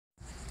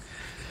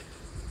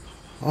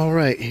All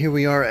right, here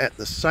we are at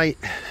the site.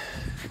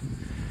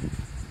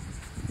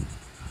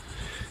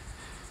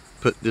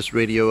 Put this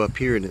radio up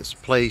here in its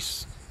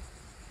place.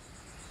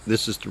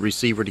 This is the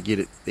receiver to get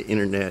it the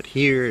internet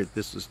here.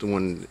 This is the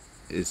one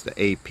is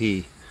the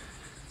AP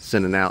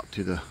sending out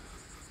to the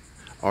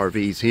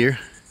RVs here.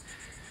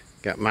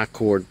 Got my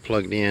cord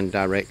plugged in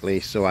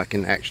directly so I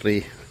can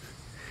actually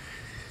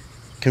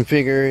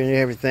configure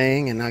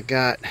everything, and I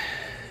got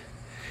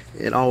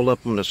it all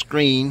up on the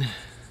screen.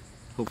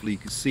 Hopefully you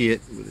can see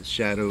it with its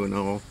shadow and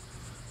all.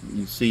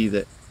 You see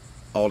that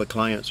all the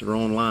clients are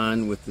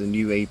online with the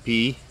new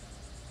AP.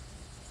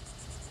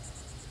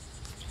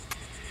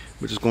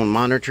 We're just going to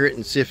monitor it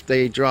and see if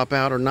they drop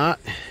out or not.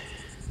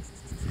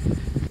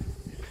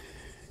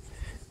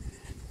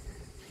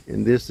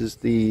 And this is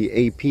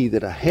the AP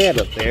that I had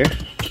up there.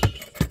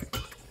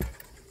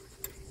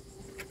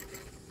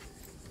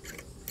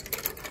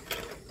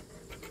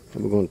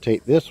 And we're going to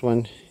take this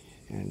one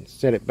and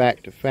set it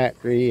back to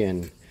factory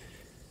and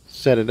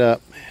set it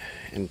up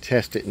and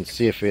test it and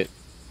see if it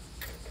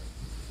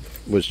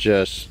was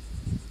just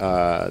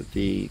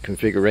the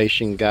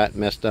configuration got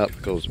messed up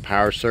because of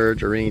power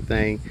surge or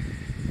anything,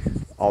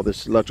 all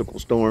this electrical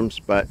storms.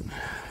 But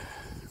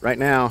right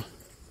now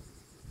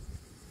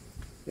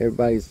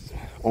everybody's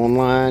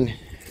online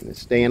and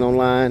it's staying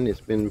online.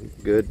 It's been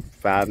good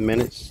 5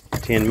 minutes,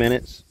 10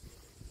 minutes.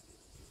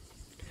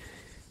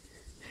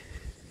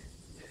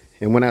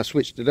 And when I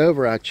switched it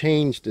over, I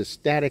changed the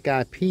static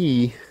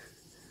IP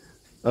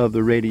of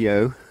the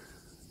radio,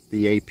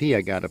 the AP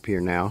I got up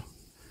here now,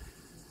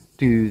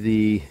 to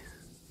the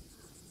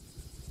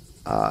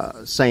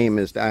same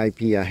as the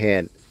IP I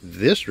had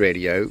this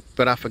radio,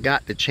 but I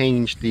forgot to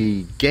change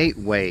the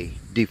gateway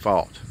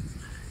default.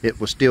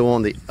 It was still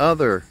on the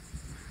other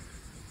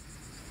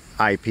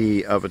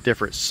IP of a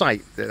different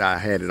site that I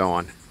had it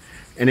on,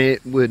 and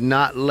it would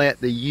not let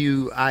the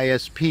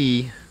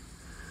UISP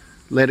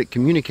let it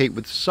communicate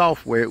with the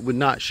software. It would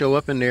not show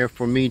up in there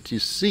for me to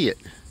see it.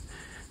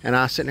 And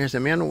I sitting there and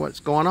said, man, what's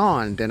going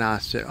on? Then I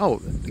said, oh,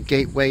 the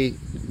gateway,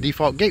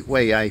 default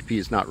gateway IP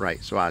is not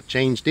right. So I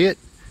changed it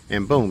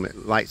and boom,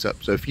 it lights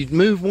up. So if you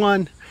move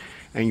one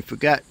and you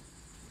forgot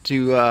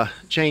to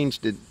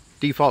change the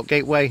default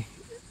gateway,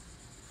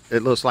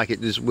 it looks like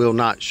it just will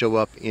not show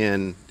up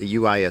in the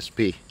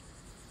UISP.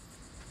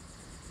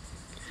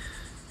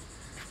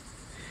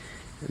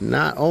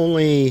 Not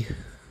only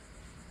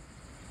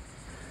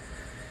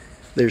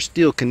they're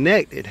still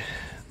connected,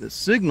 the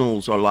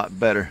signals are a lot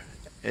better.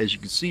 As you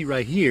can see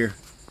right here,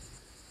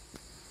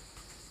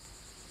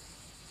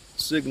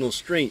 signal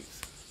strength,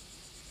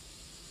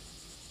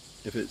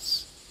 if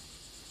it's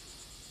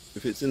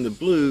in the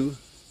blue,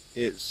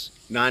 it's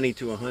 90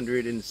 to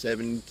 100 and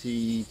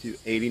 70 to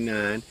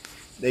 89.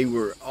 They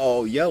were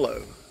all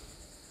yellow,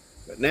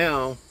 but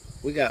now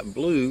we got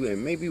blue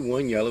and maybe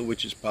one yellow,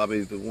 which is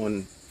probably the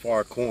one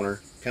far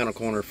corner, counter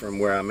corner from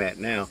where I'm at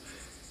now.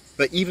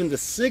 But even the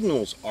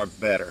signals are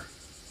better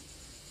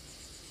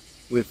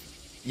with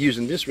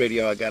using this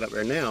radio I got up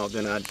there now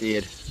than I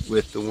did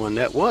with the one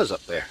that was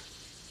up there.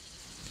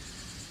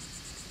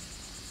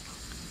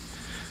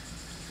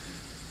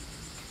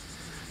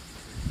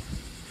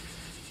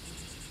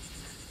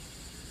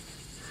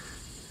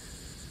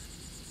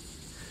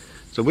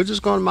 So we're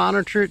just going to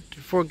monitor it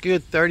for a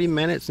good 30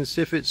 minutes and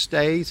see if it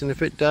stays, and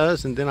if it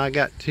does, and then I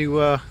got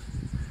to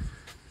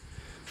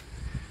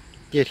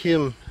get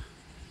him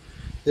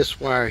this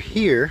wire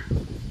here.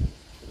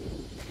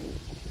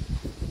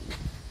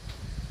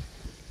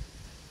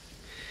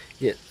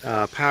 Get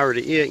power to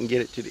it and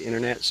get it to the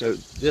internet. So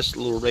this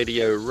little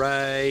radio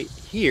right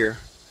here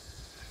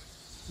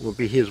will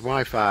be his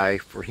Wi-Fi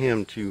for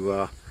him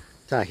to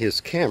tie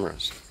his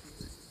cameras.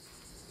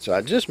 So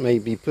I just may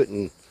be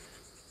putting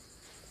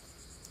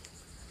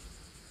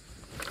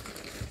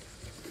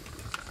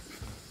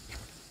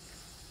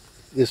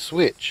this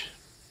switch,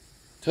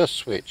 touch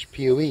switch,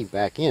 PoE,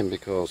 back in,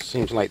 because it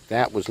seems like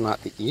that was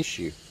not the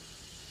issue.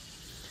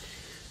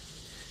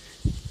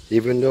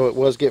 Even though it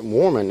was getting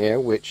warm in there,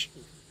 which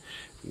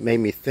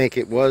made me think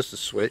it was the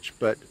switch,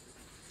 but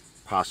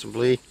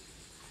possibly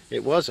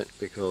it wasn't,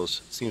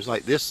 because it seems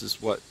like this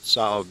is what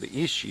solved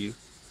the issue,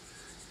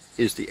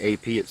 is the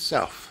AP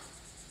itself.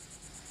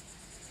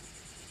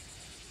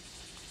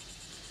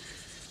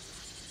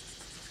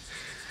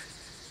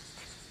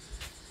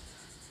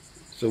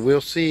 So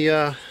we'll see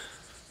if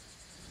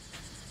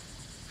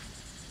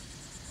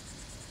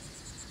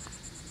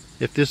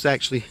this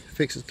actually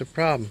fixes the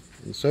problem.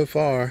 And so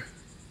far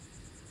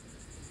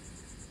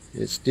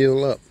it's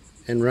still up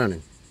and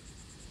running.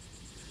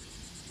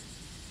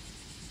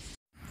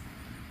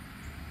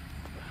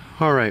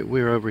 Alright,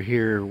 we're over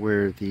here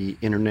where the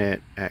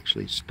internet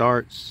actually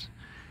starts.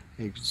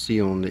 You can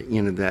see on the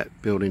end of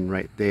that building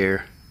right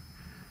there,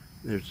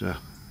 there's a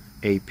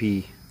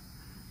AP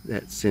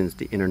that sends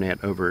the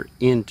internet over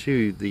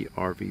into the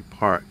RV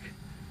park.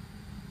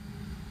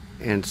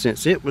 And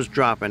since it was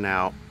dropping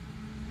out,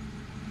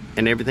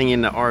 and everything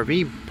in the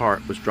RV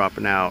park was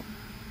dropping out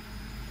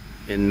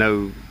in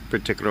no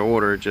particular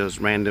order, just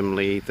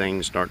randomly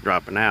things start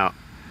dropping out,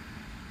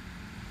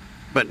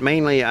 But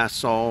mainly I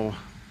saw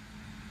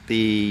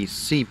the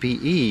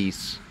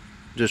CPEs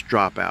just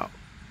drop out,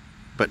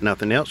 but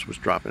nothing else was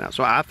dropping out.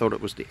 So I thought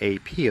it was the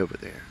AP over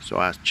there. So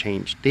I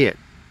changed it.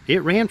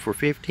 It ran for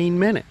 15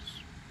 minutes.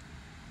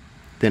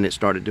 Then it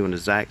started doing the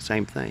exact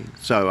same thing.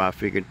 So I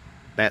figured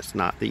that's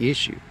not the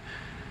issue.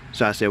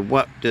 So I said,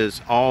 what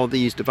does all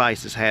these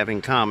devices have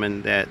in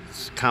common?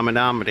 That's common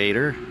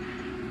denominator,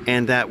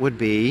 and that would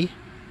be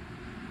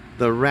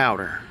the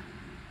router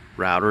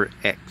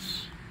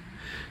X.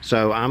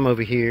 So I'm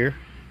over here,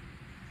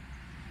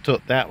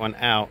 took that one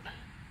out,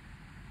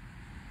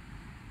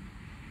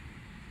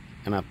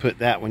 and I put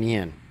that one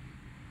in.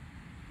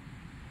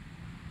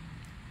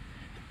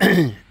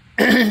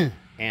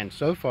 And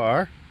so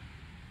far,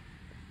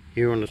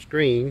 here on the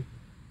screen,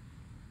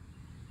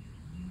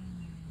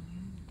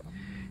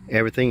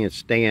 everything is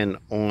staying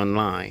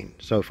online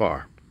so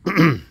far.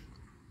 And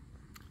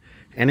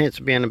it's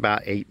been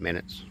about 8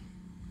 minutes.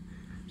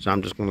 So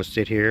I'm just going to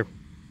sit here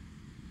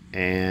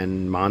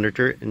and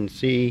monitor it and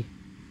see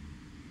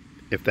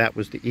if that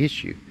was the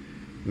issue.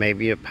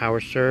 Maybe a power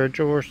surge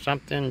or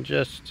something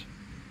just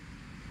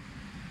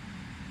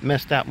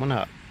messed that one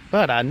up.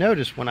 But I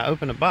noticed when I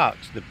opened the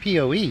box, the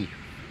PoE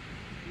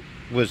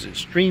was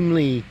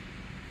extremely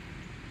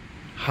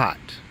hot,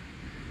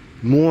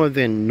 more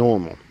than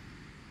normal.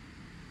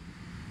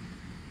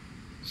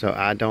 So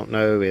I don't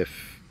know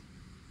if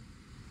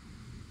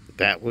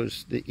that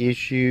was the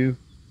issue.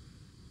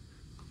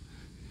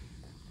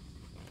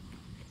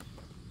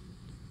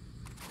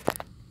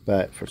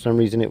 But for some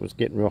reason it was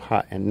getting real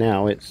hot, and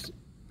now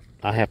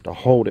I have to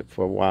hold it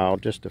for a while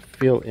just to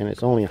feel, and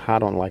it's only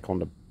hot on like on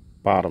the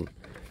bottom.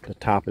 The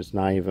top is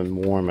not even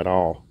warm at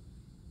all.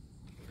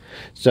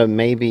 So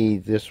maybe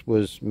this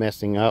was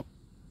messing up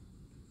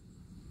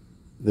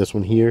this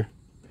one here.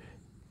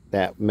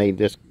 That made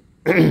this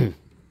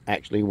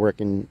actually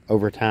working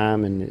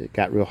overtime and it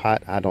got real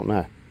hot. I don't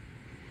know.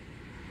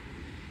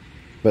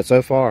 But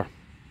so far,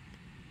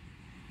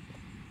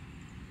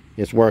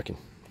 it's working.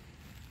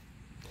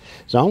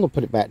 So I'm going to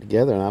put it back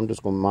together and I'm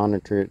just going to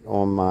monitor it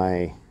on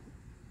my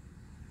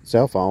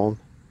cell phone.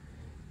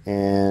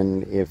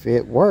 And if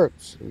it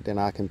works, then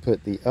I can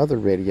put the other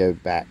radio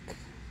back,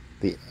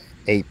 the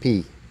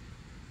AP,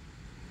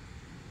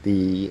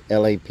 the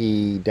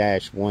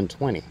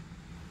LAP-120.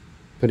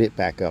 Put it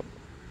back up.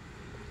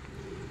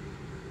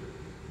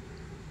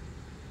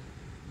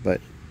 But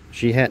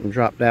she hadn't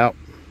dropped out.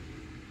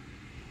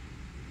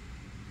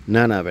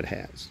 None of it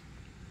has.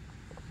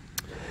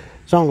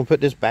 So I'm going to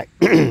put this back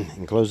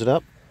and close it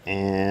up.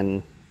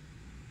 And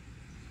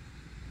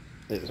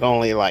it's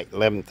only like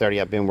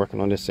 11:30. I've been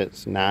working on this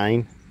since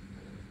 9.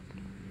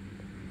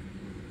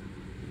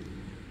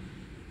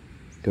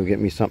 Go get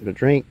me something to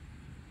drink.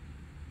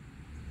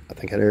 I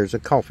think there's a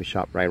coffee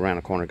shop right around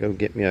the corner. Go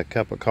get me a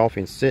cup of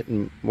coffee and sit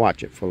and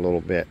watch it for a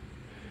little bit.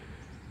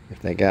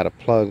 If they got a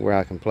plug where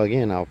I can plug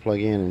in, I'll plug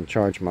in and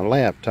charge my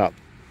laptop,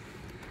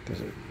 because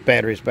the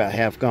battery's about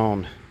half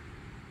gone.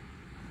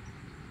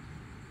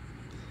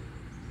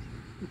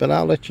 But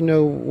I'll let you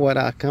know what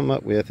I come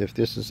up with if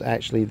this is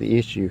actually the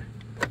issue.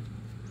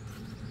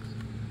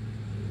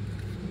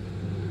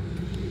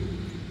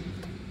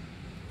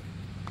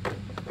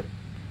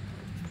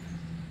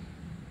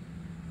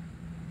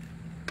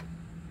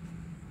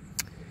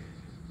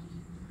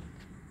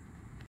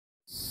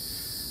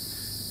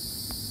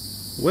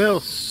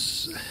 Well,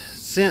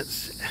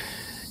 since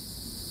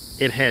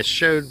it has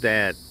showed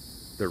that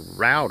the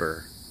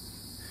router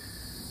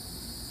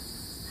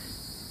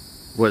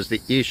was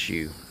the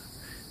issue,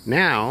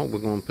 now we're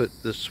going to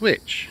put the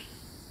switch,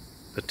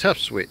 the tough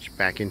switch,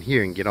 back in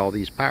here and get all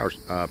these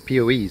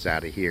PoEs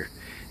out of here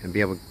and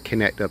be able to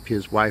connect up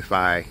his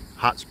Wi-Fi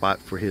hotspot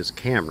for his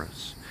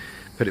cameras.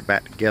 Put it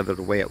back together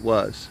the way it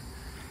was.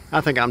 I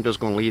think I'm just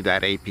going to leave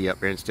that AP up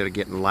there instead of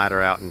getting the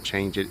ladder out and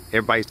change it.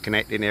 Everybody's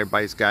connected and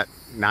everybody's got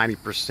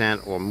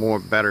 90% or more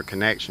better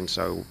connection,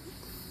 so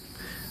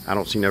I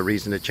don't see no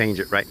reason to change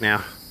it right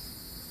now.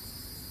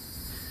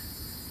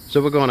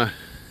 So we're going to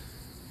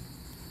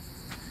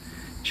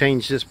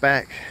change this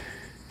back,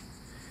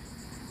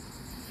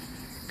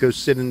 go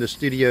sit in the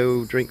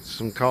studio, drink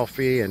some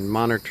coffee and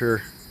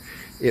monitor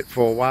it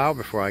for a while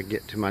before I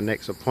get to my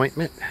next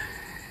appointment,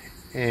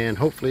 and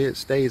hopefully it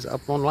stays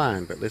up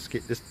online. But let's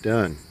get this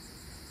done.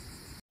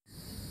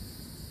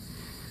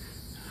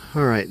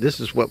 Alright, this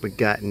is what we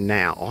got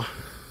now.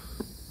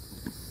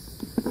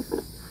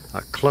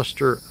 A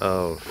cluster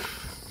of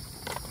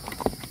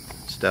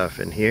stuff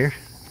in here.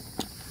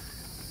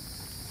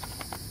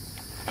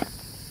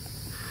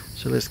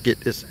 So let's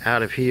get this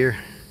out of here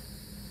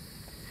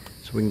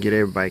so we can get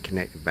everybody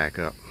connected back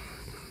up.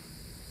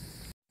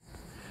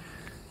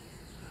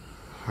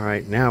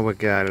 Alright, now we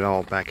got it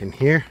all back in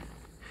here.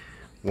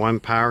 One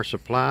power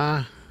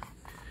supply,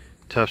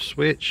 tough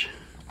switch,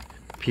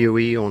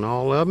 PoE on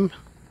all of them.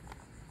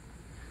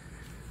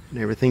 And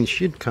everything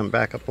should come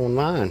back up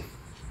online.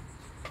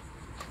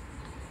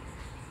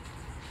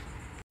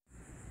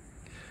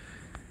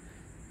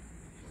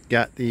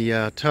 Got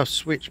the tough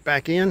switch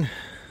back in.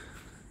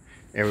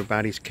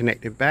 Everybody's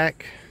connected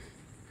back.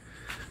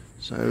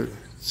 So it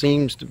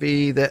seems to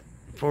be that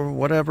for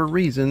whatever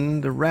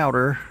reason the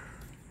router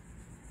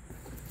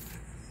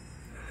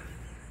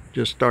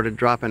just started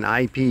dropping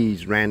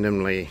IPs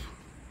randomly.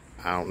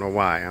 I don't know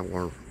why. I'm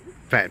going to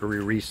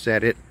factory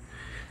reset it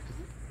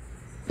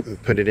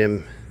and put it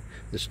in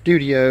the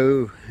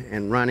studio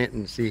and run it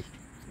and see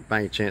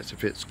by any chance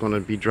if it's going to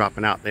be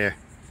dropping out there.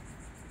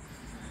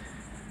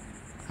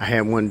 I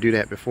had one do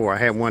that before. I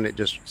had one that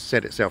just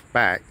set itself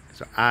back.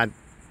 So I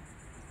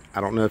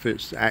don't know if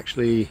it's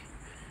actually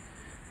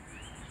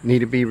need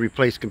to be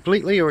replaced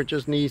completely or it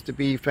just needs to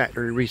be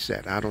factory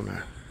reset. I don't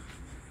know.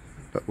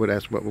 But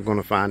that's what we're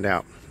going to find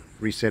out.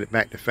 Reset it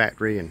back to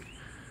factory and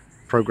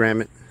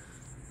program it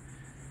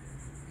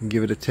and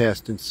give it a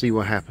test and see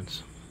what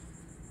happens.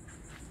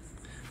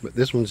 But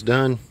this one's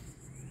done.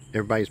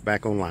 Everybody's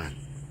back online.